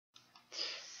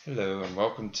Hello and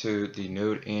welcome to the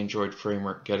Node Android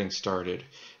framework getting started.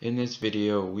 In this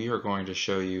video we are going to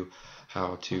show you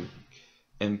how to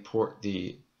import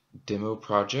the demo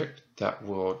project that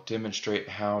will demonstrate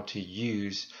how to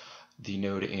use the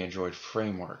Node Android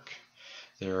framework.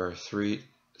 There are 3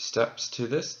 steps to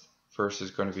this. First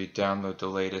is going to be download the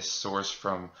latest source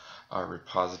from our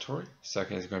repository.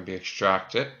 Second is going to be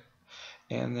extract it.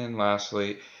 And then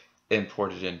lastly,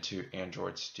 import it into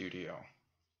Android Studio.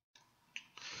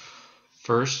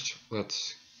 First,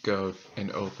 let's go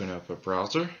and open up a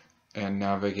browser and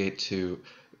navigate to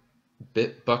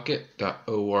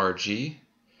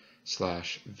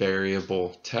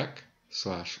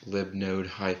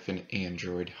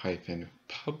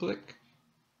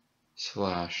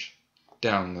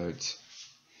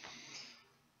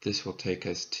This will take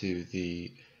us to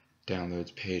the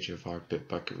downloads page of our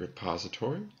Bitbucket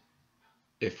repository.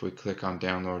 If we click on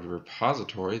download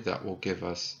repository, that will give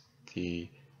us the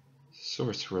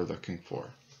source we're looking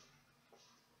for.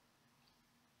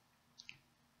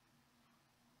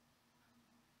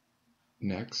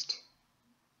 Next,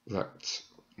 let's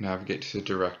navigate to the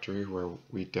directory where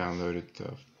we downloaded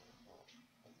the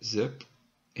zip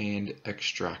and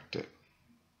extract it.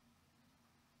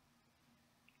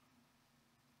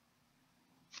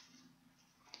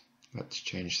 Let's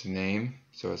change the name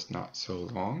so it's not so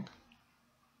long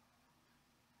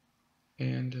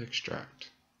and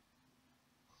extract.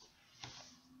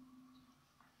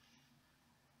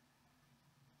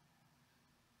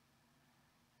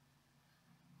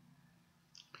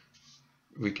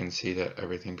 We can see that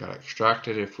everything got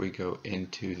extracted. If we go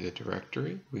into the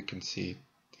directory, we can see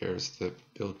there's the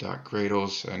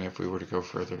build.gradles, and if we were to go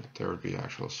further, there would be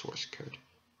actual source code.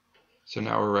 So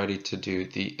now we're ready to do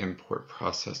the import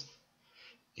process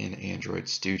in Android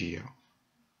Studio.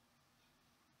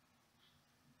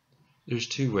 There's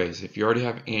 2 ways. If you already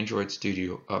have Android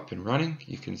Studio up and running,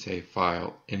 you can say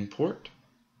File, Import.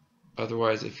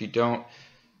 Otherwise, if you don't,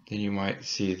 then you might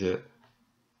see the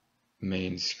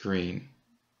main screen,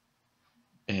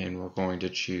 and we're going to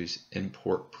choose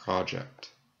Import Project.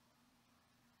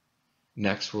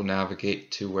 Next, we'll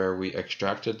navigate to where we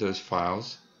extracted those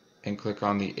files and click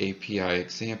on the API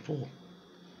example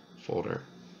folder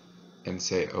and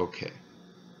say OK.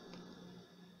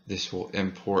 This will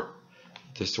import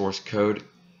the source code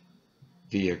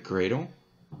via Gradle,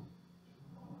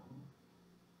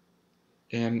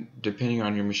 and depending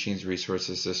on your machine's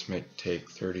resources, this might take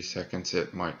 30 seconds,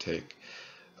 it might take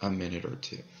a minute or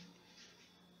 2.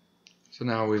 So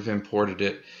now we've imported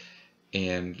it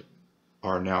and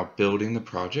are now building the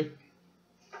project.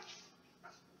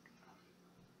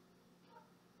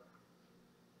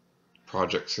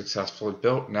 Project successfully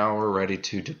built. Now we're ready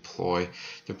to deploy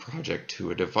the project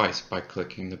to a device by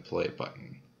clicking the play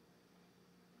button.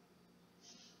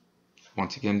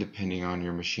 Once again, depending on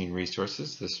your machine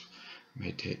resources, this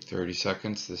may take 30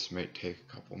 seconds, this may take a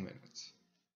couple minutes.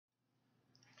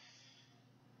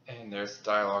 And there's the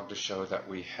dialog to show that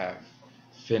we have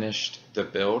finished the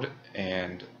build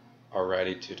and are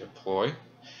ready to deploy.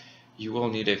 You will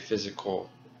need a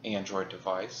physical Android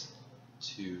device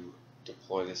to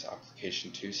deploy this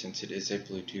application to, since it is a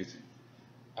Bluetooth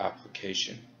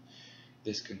application.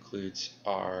 This concludes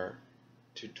our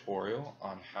tutorial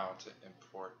on how to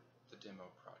import the demo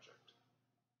project.